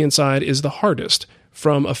 since the inside is the hardest.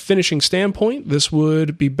 From a finishing standpoint, this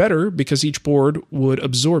would be better because each board would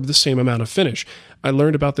absorb the same amount of finish. I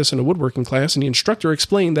learned about this in a woodworking class, and the instructor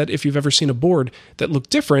explained that if you've ever seen a board that looked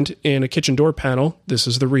different in a kitchen door panel, this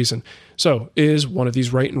is the reason. So, is one of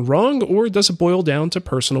these right and wrong, or does it boil down to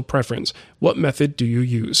personal preference? What method do you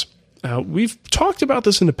use?" We've talked about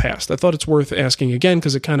this in the past. I thought it's worth asking again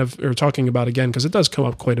because talking about again because it does come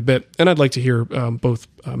up quite a bit, and I'd like to hear both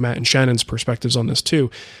Matt and Shannon's perspectives on this too.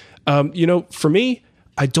 For me,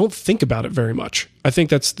 I don't think about it very much. I think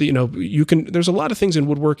that's there's a lot of things in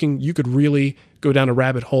woodworking you could really go down a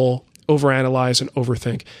rabbit hole, overanalyze and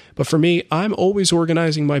overthink. But for me, I'm always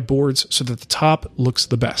organizing my boards so that the top looks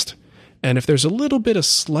the best. And if there's a little bit of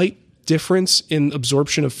slight difference in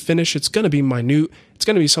absorption of finish, it's going to be minute. It's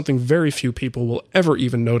going to be something very few people will ever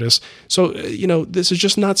even notice. So, this is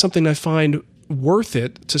just not something I find worth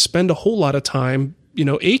it to spend a whole lot of time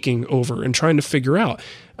aching over and trying to figure out.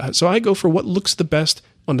 So I go for what looks the best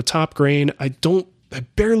on the top grain. I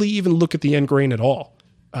barely even look at the end grain at all.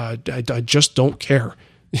 I just don't care.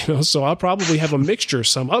 So I'll probably have a mixture,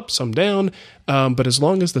 some up, some down. But as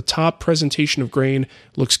long as the top presentation of grain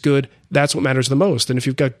looks good, that's what matters the most. And if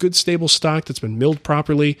you've got good stable stock that's been milled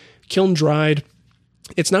properly, kiln dried,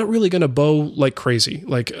 it's not really going to bow like crazy,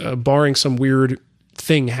 barring some weird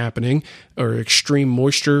thing happening or extreme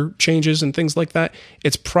moisture changes and things like that.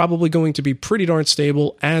 It's probably going to be pretty darn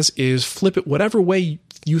stable as is. Flip it whatever way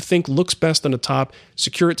you think looks best on the top,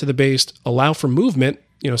 secure it to the base, allow for movement,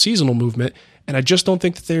 seasonal movement. And I just don't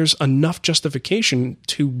think that there's enough justification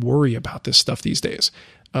to worry about this stuff these days.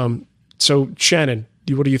 So Shannon,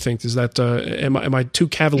 what do you think? Is that, am I too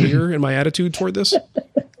cavalier in my attitude toward this?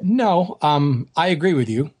 No, I agree with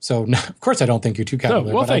you. So of course I don't think you're too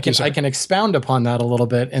cavalier, but I can expound upon that a little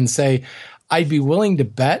bit and say, I'd be willing to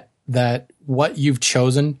bet that what you've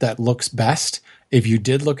chosen that looks best, if you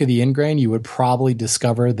did look at the end grain, you would probably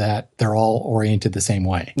discover that they're all oriented the same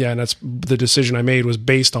way. Yeah. And that's the decision I made was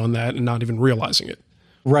based on that and not even realizing it.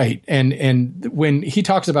 Right. And when he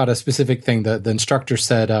talks about a specific thing, the instructor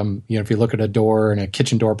said, if you look at a door and a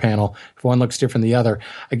kitchen door panel, if one looks different than the other,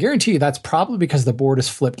 I guarantee you that's probably because the board is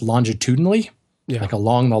flipped longitudinally, like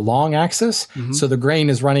along the long axis. Mm-hmm. So the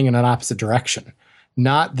grain is running in an opposite direction.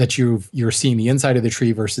 Not that you're seeing the inside of the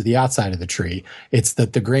tree versus the outside of the tree. It's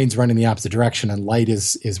that the grain's running the opposite direction and light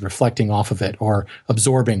is reflecting off of it or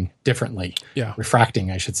absorbing differently,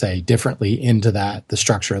 refracting, I should say, differently into the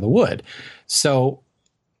structure of the wood. So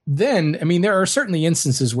then, there are certainly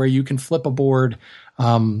instances where you can flip a board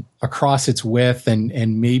across its width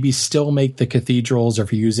and maybe still make the cathedrals, or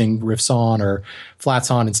if you're using riffs on or flats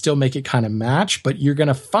on, and still make it kind of match. But you're going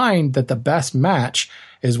to find that the best match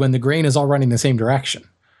is when the grain is all running the same direction,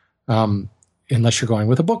 unless you're going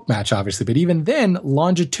with a book match, obviously. But even then,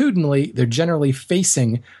 longitudinally, they're generally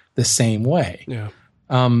facing the same way. Yeah.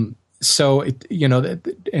 So,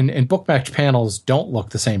 and book match panels don't look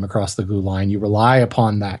the same across the glue line. You rely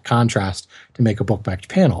upon that contrast to make a book match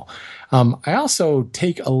panel. I also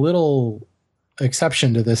take a little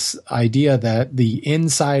exception to this idea that the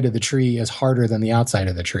inside of the tree is harder than the outside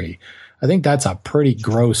of the tree. I think that's a pretty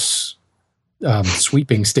gross,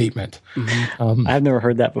 sweeping statement. Mm-hmm. I've never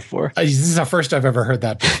heard that before. This is the first I've ever heard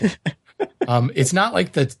that before. It's not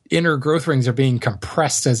like the inner growth rings are being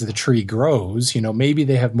compressed as the tree grows. Maybe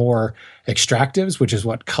they have more extractives, which is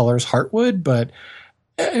what colors heartwood, but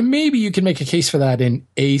maybe you can make a case for that in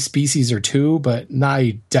a species or two, but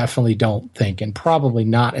I definitely don't think, and probably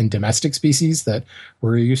not in domestic species that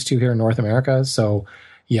we're used to here in North America. So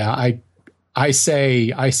yeah, I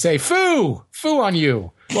say foo on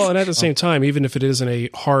you. Well, and at the same time, even if it isn't a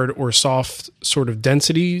hard or soft sort of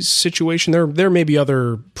density situation, there may be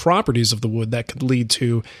other properties of the wood that could lead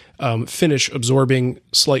to finish absorbing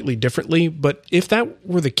slightly differently. But if that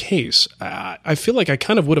were the case, I feel like I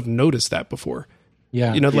kind of would have noticed that before.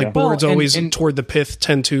 Yeah. Boards always toward the pith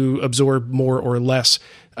tend to absorb more or less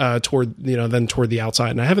than toward the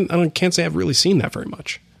outside. And I can't say I've really seen that very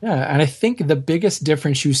much. Yeah, and I think the biggest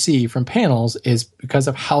difference you see from panels is because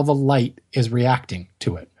of how the light is reacting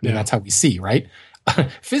to it. I mean, that's how we see, right?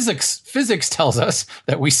 Physics tells us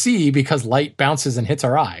that we see because light bounces and hits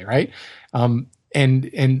our eye, right?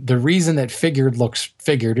 And the reason that figured looks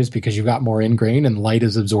figured is because you've got more ingrain and light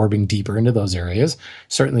is absorbing deeper into those areas.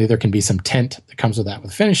 Certainly there can be some tint that comes with that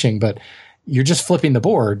with finishing, but you're just flipping the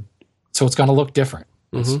board, so it's going to look different.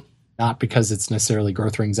 It's not because it's necessarily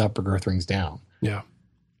growth rings up or growth rings down. Yeah.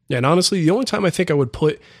 Yeah, and honestly, the only time I think I would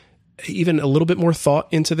put even a little bit more thought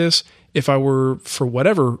into this, if I were, for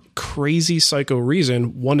whatever crazy psycho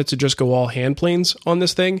reason, wanted to just go all hand planes on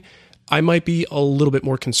this thing, I might be a little bit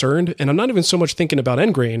more concerned. And I'm not even so much thinking about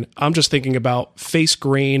end grain. I'm just thinking about face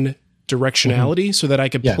grain directionality so that I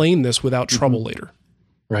could plane this without trouble later.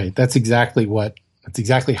 Right. That's exactly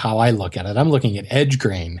how I look at it. I'm looking at edge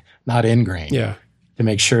grain, not end grain. Yeah. To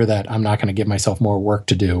make sure that I'm not going to give myself more work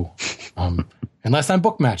to do. Unless I'm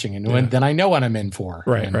book matching, and then I know what I'm in for.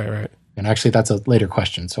 Right. And actually, that's a later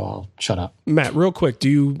question, so I'll shut up. Matt, real quick,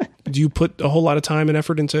 do you put a whole lot of time and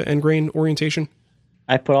effort into end grain orientation?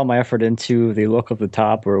 I put all my effort into the look of the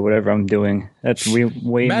top or whatever I'm doing. That's way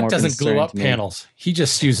more. Matt doesn't glue up panels. He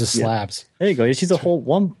just uses slabs. There you go. You use a whole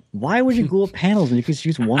one. Why would you glue up panels when you could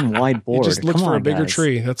use one wide board? You just look for a bigger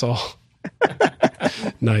tree. That's all.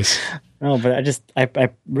 Nice. No, but I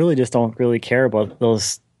really just don't really care about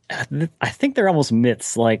those. I think they're almost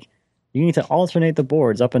myths. Like, you need to alternate the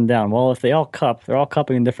boards up and down. Well, if they all cup, they're all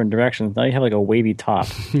cupping in different directions. Now you have like a wavy top.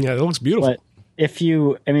 Yeah, it looks beautiful. But if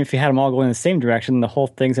you had them all going in the same direction, the whole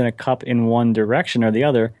thing's in a cup in one direction or the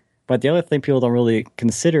other. But the other thing people don't really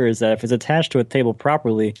consider is that if it's attached to a table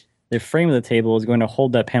properly, the frame of the table is going to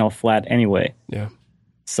hold that panel flat anyway. Yeah.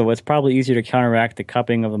 So it's probably easier to counteract the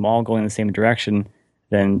cupping of them all going in the same direction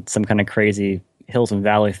than some kind of crazy hills and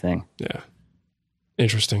valley thing. Yeah.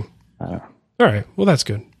 Interesting. All right. Well, that's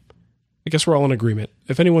good. I guess we're all in agreement.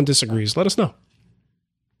 If anyone disagrees, let us know.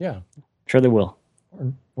 Yeah. Sure they will.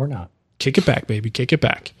 Or not. Kick it back, baby. Kick it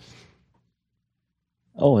back.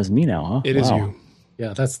 Oh, it's me now, huh? It is you.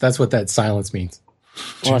 Yeah, that's what that silence means.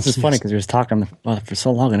 Well, it's just funny because we were talking for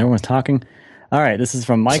so long and everyone's talking. All right. This is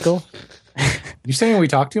from Michael. You saying we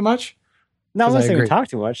talk too much? No, I'm not saying we talk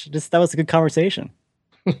too much. Just that was a good conversation.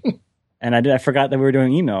 And I forgot that we were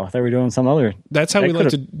doing email. I thought we were doing some other. That's how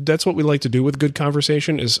that's what we like to do with good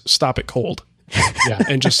conversation is stop it cold. Yeah.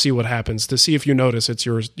 And just see what happens to see if you notice it's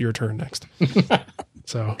your turn next.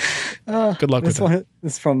 So good luck with that.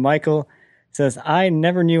 This is from Michael. It says, I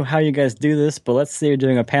never knew how you guys do this, but let's say you're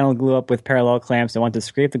doing a panel glue up with parallel clamps and want to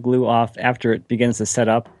scrape the glue off after it begins to set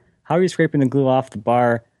up. How are you scraping the glue off the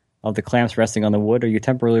bar of the clamps resting on the wood? Are you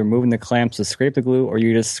temporarily removing the clamps to scrape the glue, or are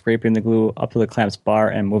you just scraping the glue up to the clamps bar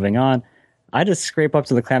and moving on? I just scrape up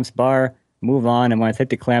to the clamps bar, move on, and when I take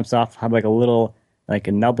the clamps off, I have like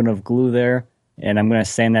a nubbin of glue there, and I'm going to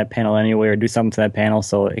sand that panel anyway or do something to that panel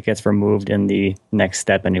so it gets removed in the next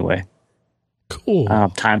step anyway. Cool. I don't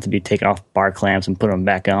have time to be taking off bar clamps and putting them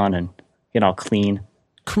back on and get all clean.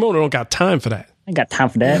 Cremona don't got time for that. I ain't got time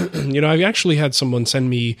for that. I've actually had someone send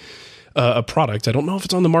me a product. I don't know if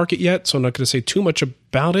it's on the market yet, so I'm not going to say too much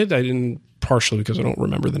about it. I didn't, partially because I don't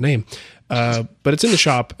remember the name. But it's in the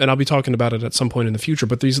shop, and I'll be talking about it at some point in the future.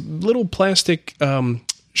 But these little plastic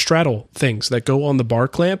straddle things that go on the bar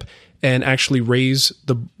clamp and actually raise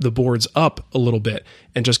the boards up a little bit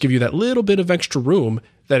and just give you that little bit of extra room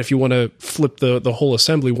that if you want to flip the whole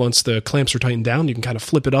assembly once the clamps are tightened down, you can kind of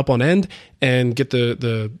flip it up on end and get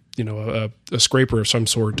a scraper of some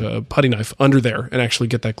sort, a putty knife under there and actually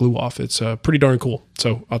get that glue off. It's pretty darn cool.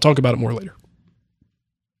 So I'll talk about it more later.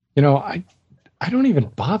 I don't even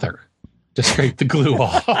bother to scrape the glue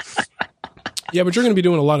off. Yeah, but you're going to be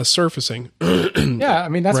doing a lot of surfacing. Yeah, I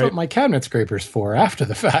mean, that's what my cabinet scraper's for after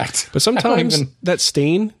the fact. But sometimes that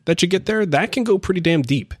stain that you get there, that can go pretty damn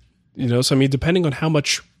deep. So, I mean, depending on how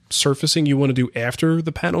much surfacing you want to do after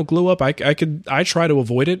the panel glue up, I try to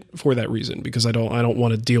avoid it for that reason, because I don't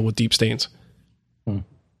want to deal with deep stains.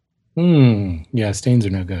 Yeah, stains are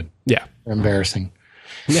no good. Yeah, they're embarrassing.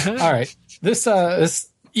 All right, this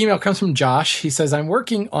email comes from Josh. He says, I'm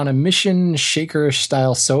working on a Mission Shaker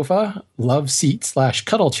style sofa, love seat /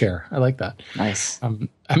 cuddle chair. I like that. Nice. I'm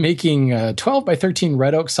making 12 by 13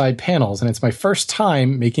 red oak side panels, and it's my first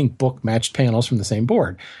time making book matched panels from the same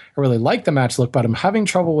board. I really like the match look, but I'm having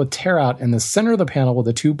trouble with tear out in the center of the panel where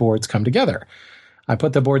the two boards come together. I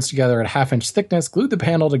put the boards together at 1/2 inch thickness, glued the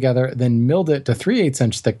panel together, then milled it to 3/8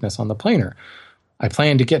 inch thickness on the planer. I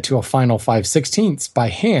planned to get to a final 5/16 by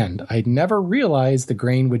hand. I'd never realized the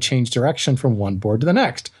grain would change direction from one board to the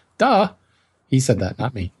next. Duh. He said that,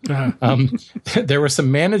 not me. There was some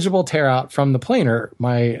manageable tear out from the planer.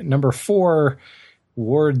 My number 4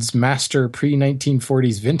 Ward's Master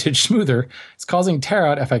pre-1940s vintage smoother is causing tear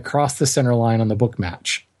out if I cross the center line on the book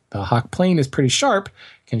match. The Hawk plane is pretty sharp,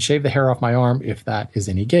 can shave the hair off my arm if that is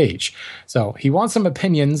any gauge. So he wants some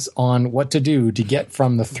opinions on what to do to get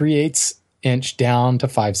from the 3/8 inch down to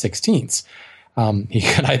 5/16. He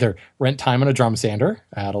could either rent time on a drum sander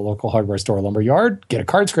at a local hardware store, lumber yard, get a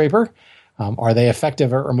card scraper. Are they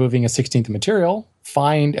effective at removing a 16th material?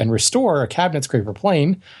 Find and restore a cabinet scraper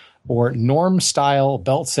plane, or Norm style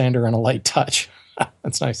belt sander and a light touch.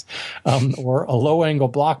 That's nice. Or a low angle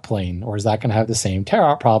block plane, or is that going to have the same tear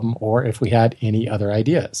out problem? Or if we had any other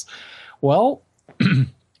ideas? Well,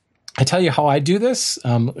 I tell you how I do this,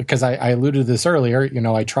 because I alluded to this earlier.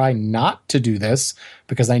 I try not to do this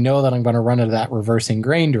because I know that I'm going to run into that reversing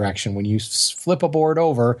grain direction. When you flip a board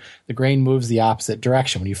over, the grain moves the opposite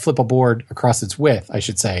direction. When you flip a board across its width, I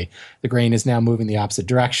should say, the grain is now moving the opposite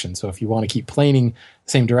direction. So if you want to keep planing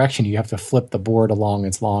the same direction, you have to flip the board along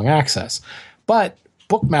its long axis. But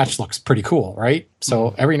book match looks pretty cool, right?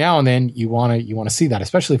 So every now and then you want to see that,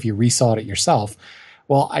 especially if you resawed it yourself.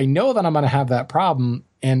 Well, I know that I'm going to have that problem.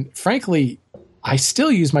 And frankly, I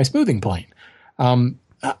still use my smoothing plane.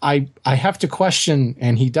 I have to question,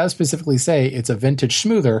 and he does specifically say it's a vintage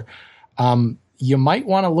smoother. You might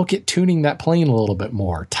want to look at tuning that plane a little bit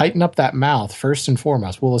more. Tighten up that mouth first and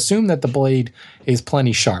foremost. We'll assume that the blade is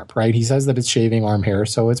plenty sharp, right? He says that it's shaving arm hair,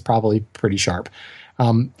 so it's probably pretty sharp.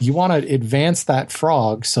 You want to advance that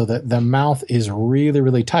frog so that the mouth is really,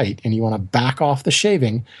 really tight, and you want to back off the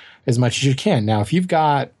shaving as much as you can. Now, if you've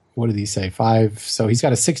got, what did he say, 5? So he's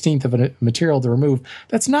got a 16th of a material to remove.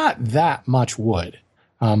 That's not that much wood.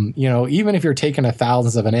 Even if you're taking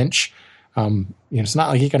 1/1000th of an inch, it's not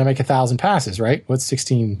like you're going to make 1,000 passes, right? What's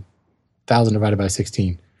 16,000 divided by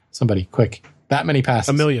 16? Somebody quick. That many passes.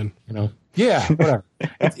 1 million. Yeah, whatever.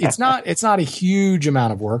 It's not a huge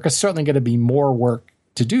amount of work. It's certainly going to be more work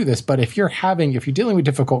to do this, but if you're dealing with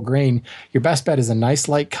difficult grain, your best bet is a nice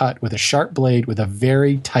light cut with a sharp blade with a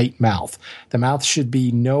very tight mouth. The mouth should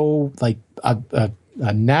be like a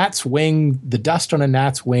gnat's wing, the dust on a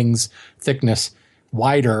gnat's wing's thickness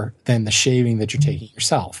wider than the shaving that you're taking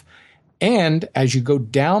yourself. And as you go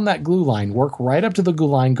down that glue line, work right up to the glue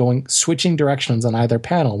line, switching directions on either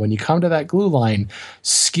panel. When you come to that glue line,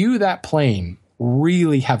 skew that plane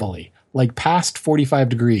really heavily, like past 45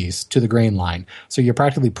 degrees to the grain line. So you're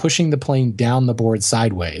practically pushing the plane down the board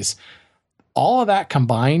sideways. All of that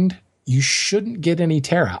combined, you shouldn't get any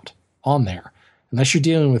tear out on there, unless you're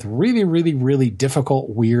dealing with really, really, really difficult,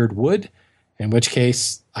 weird wood, in which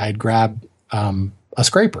case I'd grab a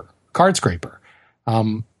scraper, card scraper.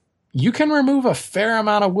 You can remove a fair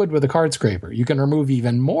amount of wood with a card scraper. You can remove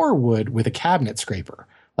even more wood with a cabinet scraper,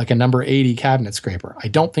 like a number 80 cabinet scraper. I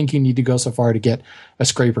don't think you need to go so far to get a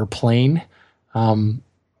scraper plane,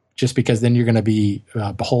 just because then you're going to be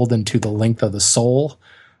beholden to the length of the sole,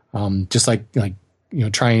 just like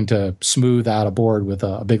trying to smooth out a board with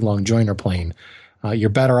a big long joiner plane. You're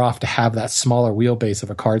better off to have that smaller wheelbase of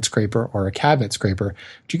a card scraper or a cabinet scraper,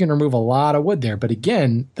 but you can remove a lot of wood there. But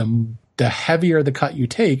again, the heavier the cut you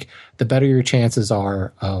take, the better your chances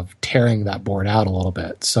are of tearing that board out a little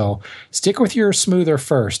bit. So stick with your smoother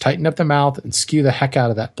first, tighten up the mouth and skew the heck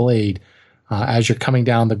out of that blade as you're coming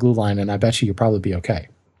down the glue line, and I bet you'll probably be okay.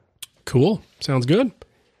 Cool. Sounds good.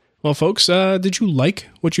 Well, folks, did you like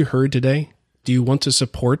what you heard today? Do you want to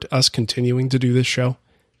support us continuing to do this show?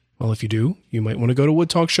 Well, if you do, you might want to go to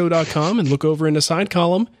woodtalkshow.com and look over in the side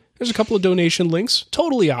column. There's a couple of donation links,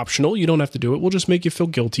 totally optional. You don't have to do it. We'll just make you feel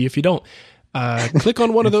guilty if you don't. Click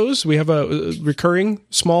on one of those. We have a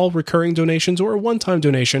small recurring donations or a one-time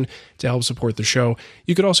donation to help support the show.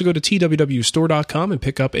 You could also go to twstore.com and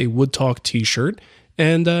pick up a Wood Talk t-shirt.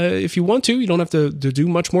 And if you want to, you don't have to do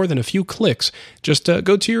much more than a few clicks. Just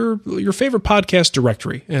go to your favorite podcast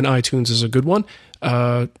directory, and iTunes is a good one,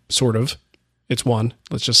 sort of. It's one.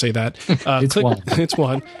 Let's just say that. It's one. It's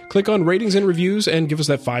one. Click on ratings and reviews and give us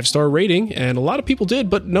that 5-star rating. And a lot of people did,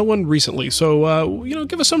 but no one recently. So,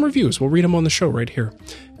 give us some reviews. We'll read them on the show right here.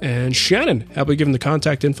 And Shannon, how about giving the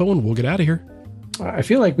contact info and we'll get out of here. I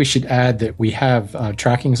feel like we should add that we have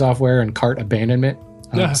tracking software and cart abandonment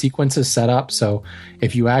sequences set up. So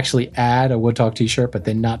if you actually add a Wood Talk t-shirt but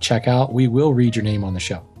then not check out, we will read your name on the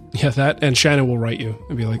show. Yeah, that. And Shannon will write you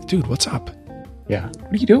and be like, dude, what's up? Yeah.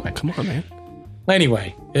 What are you doing? Come on, man.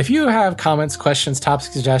 Anyway, if you have comments, questions,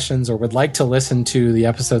 topic suggestions, or would like to listen to the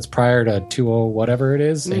episodes prior to 20 whatever it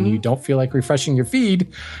is, and you don't feel like refreshing your feed,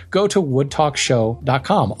 go to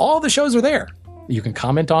woodtalkshow.com. All the shows are there. You can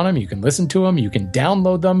comment on them. You can listen to them. You can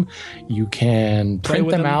download them. You can print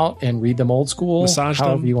them out and read them old school. Massage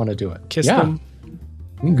however them. you want to do it. Kiss them.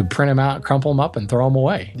 You can print them out, crumple them up, and throw them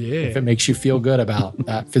away. Yeah. If it makes you feel good about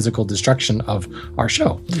that physical destruction of our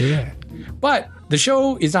show. Yeah. But the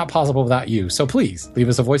show is not possible without you. So please leave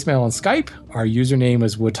us a voicemail on Skype. Our username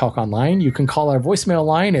is Wood Talk Online. You can call our voicemail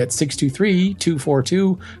line at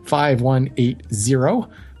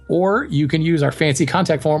 623-242-5180. Or you can use our fancy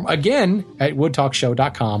contact form again at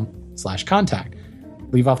woodtalkshow.com/contact.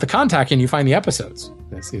 Leave off the contact and you find the episodes.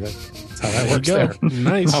 See, that's how that works there.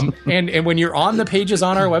 Nice. And when you're on the pages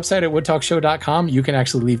on our website at woodtalkshow.com, you can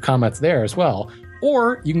actually leave comments there as well.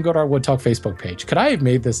 Or you can go to our Wood Talk Facebook page. Could I have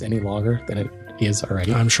made this any longer than it is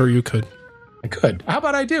already? I'm sure you could. I could. How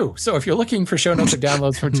about I do? So if you're looking for show notes or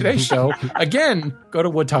downloads from today's show, again, go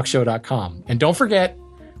to woodtalkshow.com. And don't forget,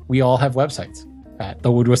 we all have websites at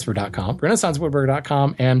thewoodwhisperer.com,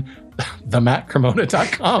 renaissancewoodburger.com, and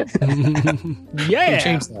themattcremona.com. Yeah.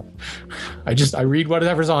 Change that. I read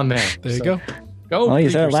whatever's on there. There you go. Go. Well, you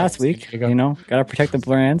read said it yourself. last week. There you go. Gotta protect the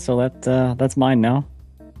brand, so that's mine now.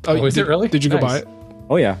 Oh, is it really? Did you go Nice. buy it?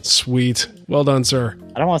 Oh yeah. Sweet. Well done, sir.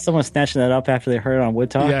 I don't want someone snatching that up after they heard it on Wood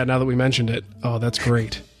Talk. Yeah, now that we mentioned it. Oh, that's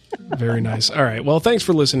great. Very nice. All right. Well, thanks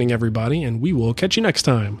for listening, everybody, and we will catch you next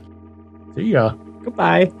time. See ya.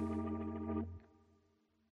 Goodbye.